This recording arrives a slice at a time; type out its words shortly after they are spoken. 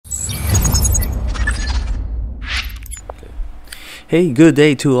Hey, good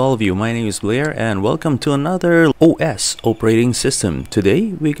day to all of you. My name is Blair and welcome to another OS operating system.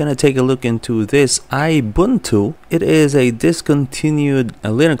 Today we're gonna take a look into this iBuntu. It is a discontinued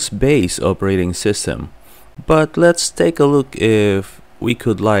Linux-based operating system. But let's take a look if we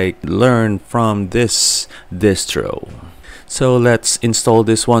could learn from this distro. So let's install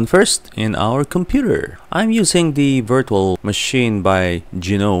this one first in our computer. I'm using the virtual machine by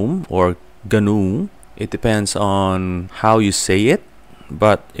GNOME or GNU. It depends on how you say it,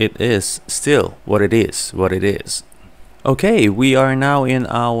 but it is still what it is. Okay, we are now in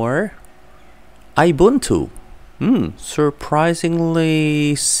our iBuntu.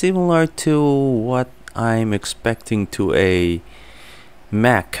 Surprisingly similar to what I'm expecting to a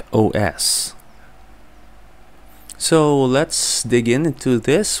Mac OS. So let's dig into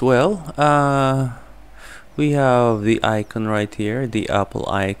this. We have the icon right here, the Apple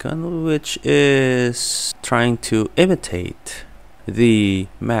icon, which is trying to imitate the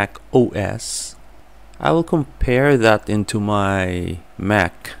Mac OS. I will compare that into my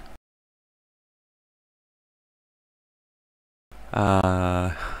Mac.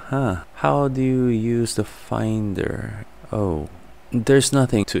 How do you use the Finder? Oh, there's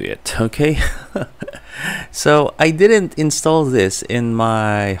nothing to it, okay? So I didn't install this in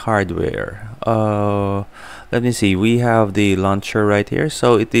my hardware. Let me see, we have the launcher right here.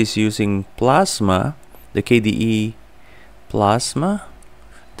 So it is using Plasma, the KDE Plasma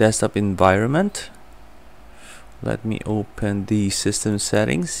desktop environment. Let me open the system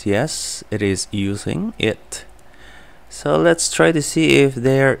settings. Yes, it is using it. So let's try to see if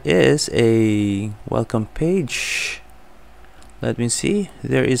there is a welcome page. Let me see,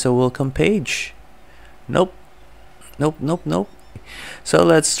 there is a welcome page. Nope. So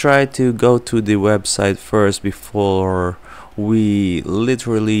let's try to go to the website first before we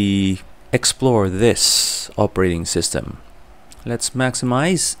literally explore this operating system. Let's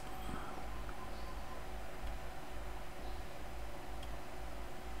maximize.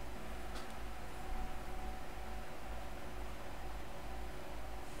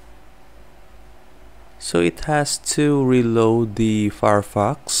 So it has to reload the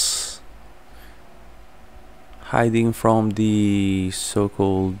Firefox, hiding from the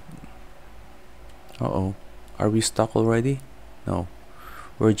so-called... are we stuck already? No,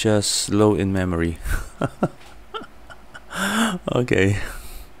 we're just low in memory. Okay,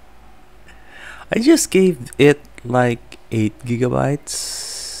 I just gave it like 8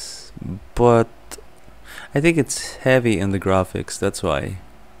 gigabytes, but I think it's heavy in the graphics, that's why.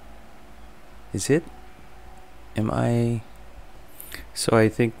 Is it? So I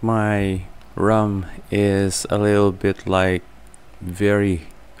think my RAM is a little bit very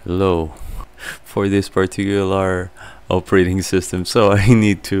low for this particular operating system, so I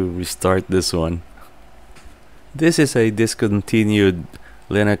need to restart this one. This is a discontinued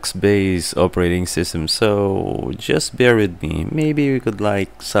Linux-based operating system, so just bear with me. Maybe we could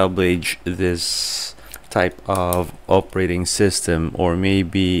salvage this type of operating system, or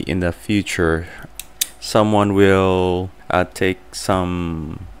maybe in the future someone will take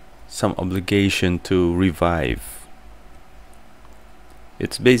some obligation to revive.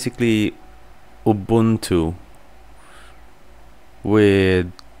 It's basically Ubuntu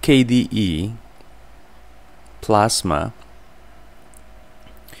with KDE Plasma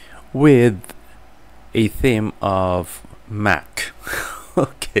with a theme of Mac.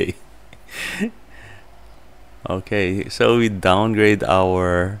 Okay. Okay, so we downgrade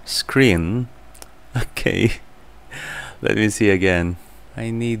our screen. Okay, let me see again.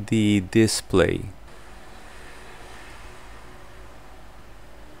 I need the display.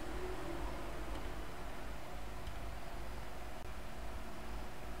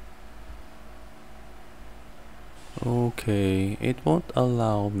 Okay, it won't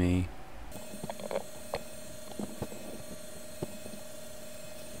allow me.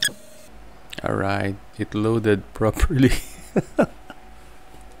 Alright, it loaded properly.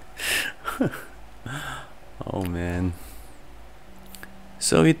 Oh man.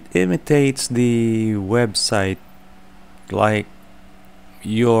 So it imitates the website like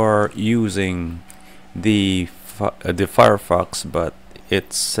you're using the Firefox, but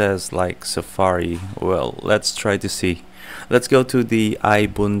it says like Safari. Well, let's try to see. Let's go to the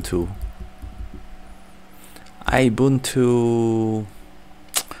iBuntu. iBuntu.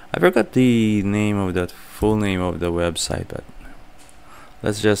 I forgot the name of that full name of the website, but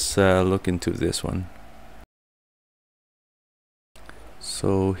let's just look into this one.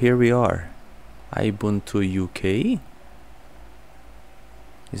 So here we are, iBuntu UK.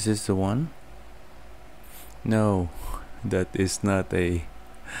 Is this the one? No, that is not a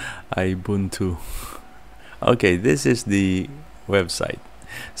iBuntu. Okay, this is the website.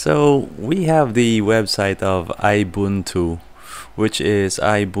 So we have the website of iBuntu, which is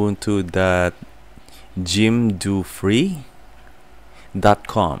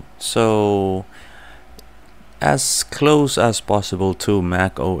ibuntu.jimdofree.com. So as close as possible to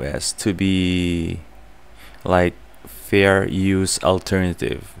macOS to be like fair use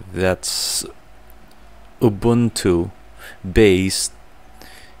alternative. That's Ubuntu based,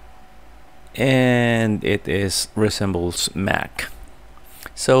 and it is resembles Mac.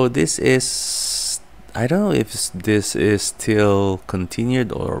 So this is, I don't know if this is still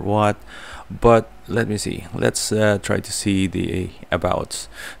continued or what, but let me see. Let's try to see the abouts.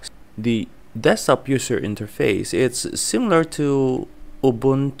 The desktop user interface, it's similar to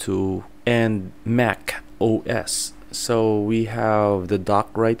Ubuntu and Mac OS. So we have the dock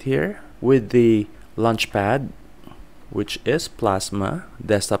right here with the launchpad, which is Plasma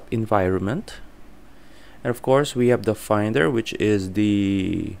desktop environment. And of course we have the Finder, which is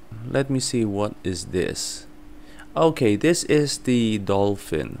the, let me see, what is this? Okay, this is the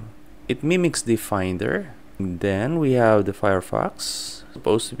Dolphin. It mimics the Finder. And then we have the Firefox,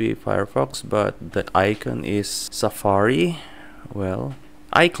 supposed to be Firefox, but the icon is Safari. Well,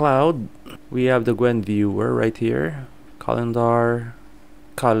 iCloud, we have the Gwen viewer right here, calendar,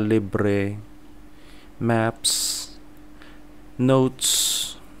 Calibre, maps,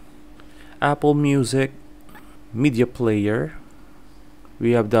 notes, Apple Music, media player.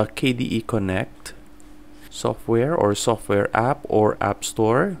 We have the KDE Connect, software or software app or app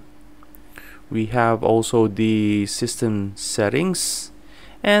store. We have also the system settings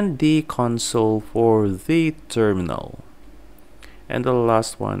and the console for the terminal. And the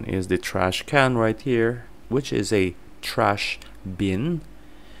last one is the trash can right here, which is a trash bin.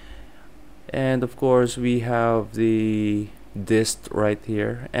 And of course we have the dist right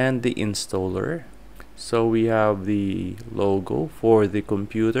here and the installer. So we have the logo for the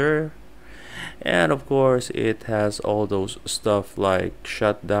computer, and of course it has all those stuff like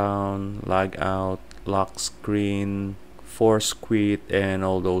shutdown, log out, lock screen, force quit, and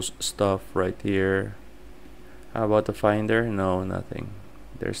all those stuff right here. How about the Finder? No, nothing.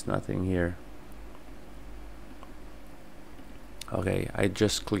 There's nothing here. Okay, I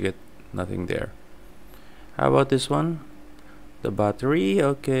just click it, nothing there. How about this one? The battery,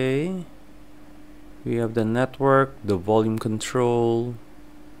 okay. We have the network, the volume control.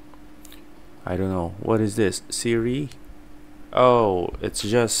 I don't know, what is this? Siri? Oh, it's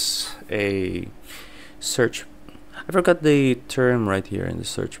just a search. I forgot the term right here in the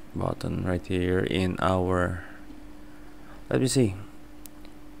search button right here in our, let me see.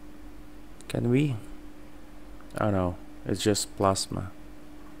 Can we? Oh no, it's just Plasma.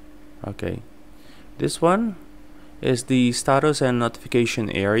 Okay. This one is the status and notification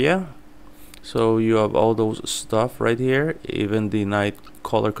area. So you have all those stuff right here, even the night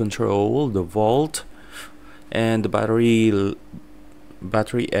color control, the volt, and the battery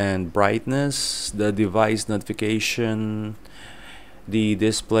and brightness, the device notification, the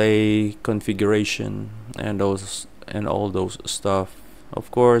display configuration, and all those stuff.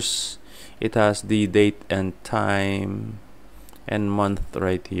 Of course, it has the date and time and month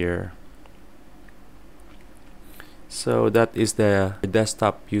right here. So that is the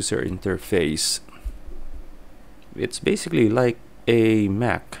desktop user interface. It's basically like a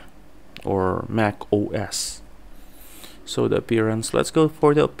Mac or Mac OS. So the appearance, let's go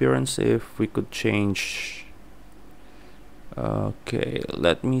for the appearance if we could change. Okay,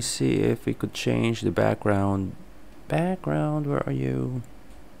 let me see if we could change the background. Background, where are you?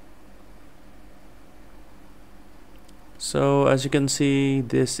 So as you can see,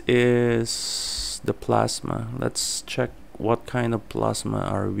 this is the Plasma. Let's check what kind of Plasma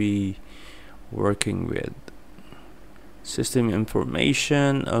are we working with. System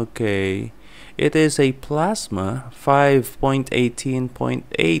information, okay. It is a Plasma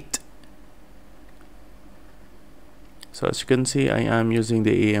 5.18.8. So as you can see, I am using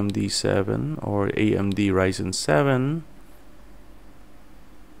the AMD 7 or AMD Ryzen 7,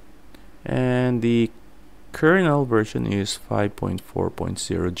 and the kernel version is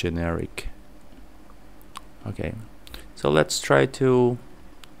 5.4.0 generic. Okay, so let's try to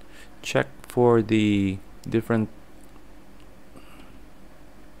check for the different.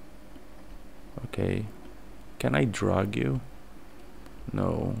 Okay, can I drag you?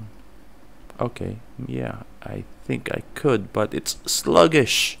 No. Okay, yeah, I think I could, but it's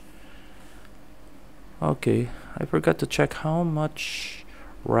sluggish. Okay, I forgot to check how much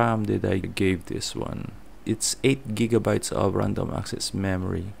RAM did I give this one. It's 8 gigabytes of random access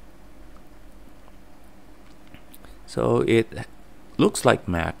memory. So it looks like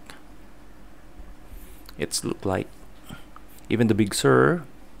Mac. It's look like, even the Big Sur.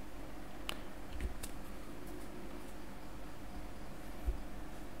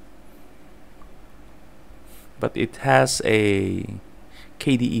 But it has a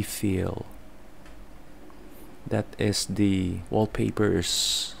KDE feel. That is the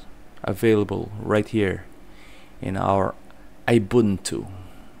wallpapers available right here in our iBuntu.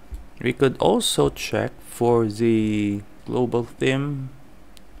 We could also check for the global theme,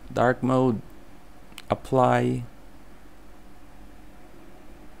 dark mode, apply.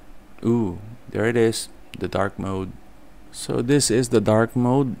 Ooh, there it is, the dark mode. So this is the dark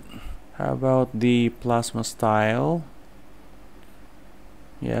mode. How about the plasma style?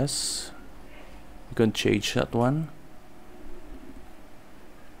 Yes, you can change that one.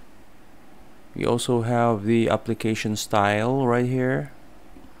 We also have the application style right here,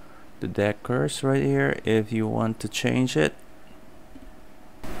 the decors right here, if you want to change it.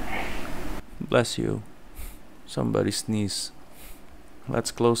 Bless you, somebody sneeze.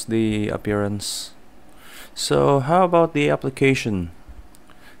 Let's close the appearance. So how about the application?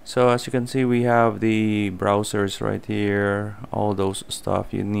 So as you can see, we have the browsers right here, all those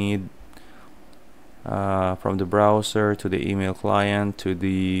stuff you need, from the browser to the email client to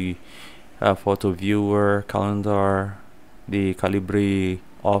the photo viewer, calendar, the Calibri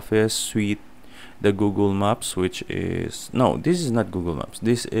Office suite, the Google Maps, which is, no, this is not Google Maps,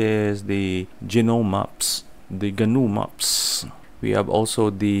 this is the GNU Maps, the GNU Maps. We have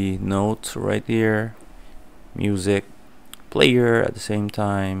also the notes right here, music, player at the same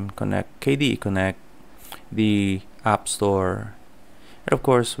time, connect, KDE Connect, the App Store, and of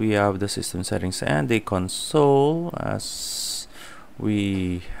course we have the system settings and the console, as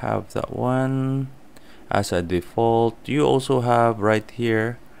we have that one as a default. You also have right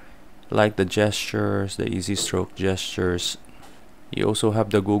here like the gestures, the easy stroke gestures. You also have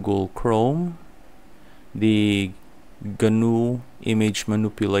the Google Chrome, the GNU image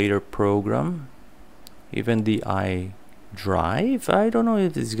manipulator program, even the iDrive. I don't know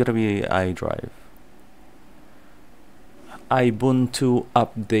if it's gonna be iDrive. iBuntu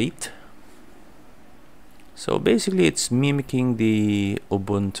update. So basically it's mimicking the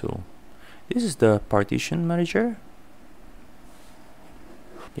Ubuntu. This is the partition manager.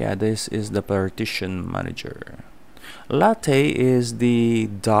 Yeah, this is the partition manager. Latte is the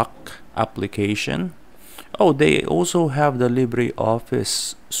dock application. Oh, they also have the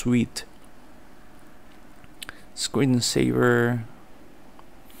LibreOffice suite. Screensaver,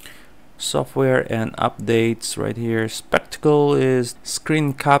 software and updates right here. Spectacle is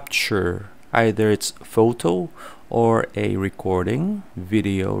screen capture, either it's photo or a recording,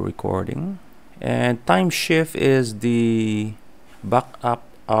 video recording. And time shift is the backup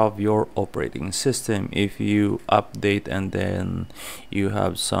of your operating system. If you update and then you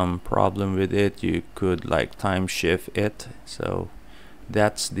have some problem with it, you could like time shift it. So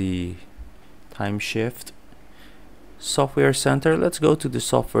that's the time shift. Software center, let's go to the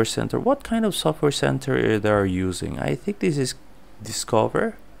software center. What kind of software center they are using? I think this is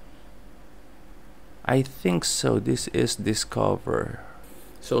Discover. I think so, this is Discover.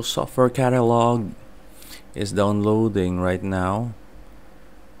 So software catalog is downloading right now,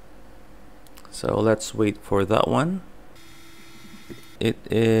 so let's wait for that one. It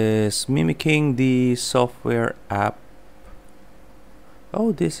is mimicking the software app.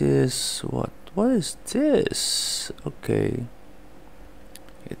 Oh, this is what is this? Okay,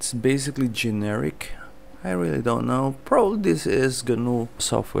 it's basically generic. I really don't know. Probably this is GNU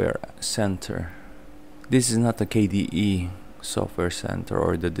Software Center. This is not the KDE Software Center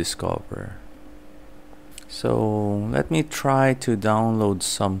or the Discover. So let me try to download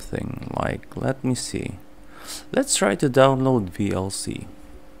something, like, let me see. Let's try to download VLC.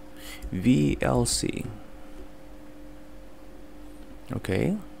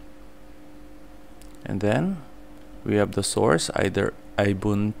 Okay. And then we have the source, either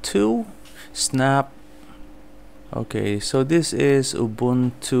iBuntu, Snap. Okay, so this is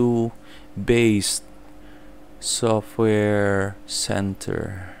Ubuntu based software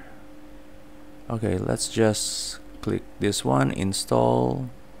center. Okay, let's just click this one, install.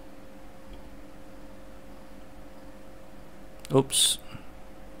 Oops,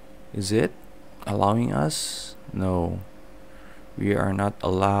 is it allowing us? No, we are not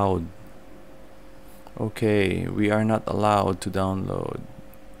allowed. Okay, we are not allowed to download.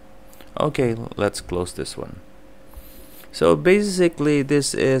 Okay, let's close this one. So basically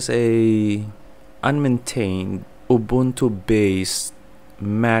this is a unmaintained Ubuntu based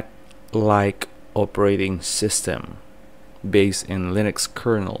Mac like operating system based in Linux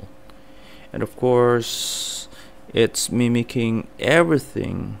kernel, and of course it's mimicking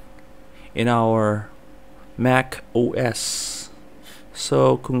everything in our Mac OS.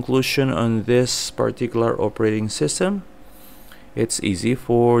 So conclusion on this particular operating system, it's easy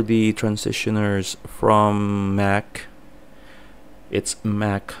for the transitioners from Mac. It's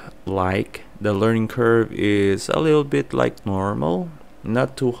Mac-like. The learning curve is a little bit like normal,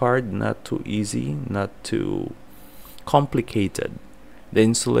 not too hard, not too easy, not too complicated. The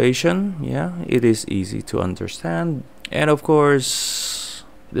installation, yeah, it is easy to understand. And of course,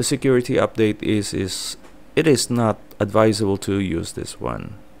 the security update it is not advisable to use this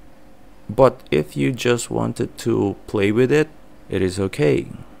one. But if you just wanted to play with it, it is okay.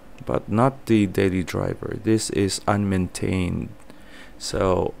 But not the daily driver. This is unmaintained.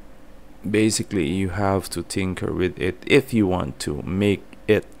 So basically you have to tinker with it if you want to make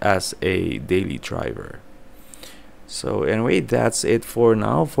it as a daily driver. So anyway, that's it for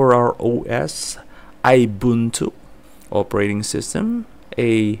now for our OS, iBuntu operating system,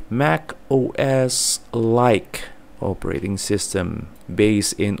 a Mac OS like operating system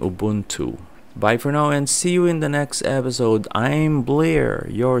based in Ubuntu. Bye for now and see you in the next episode. I'm Blair,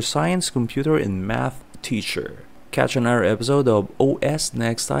 your science, computer, and math teacher. Catch another episode of OS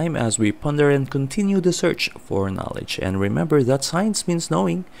next time as we ponder and continue the search for knowledge. And remember that science means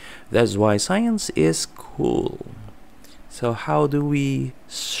knowing. That's why science is cool. So how do we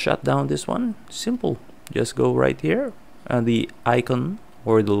shut down this one? Simple. Just go right here on the icon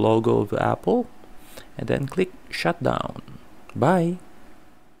or the logo of Apple and then click shut down. Bye.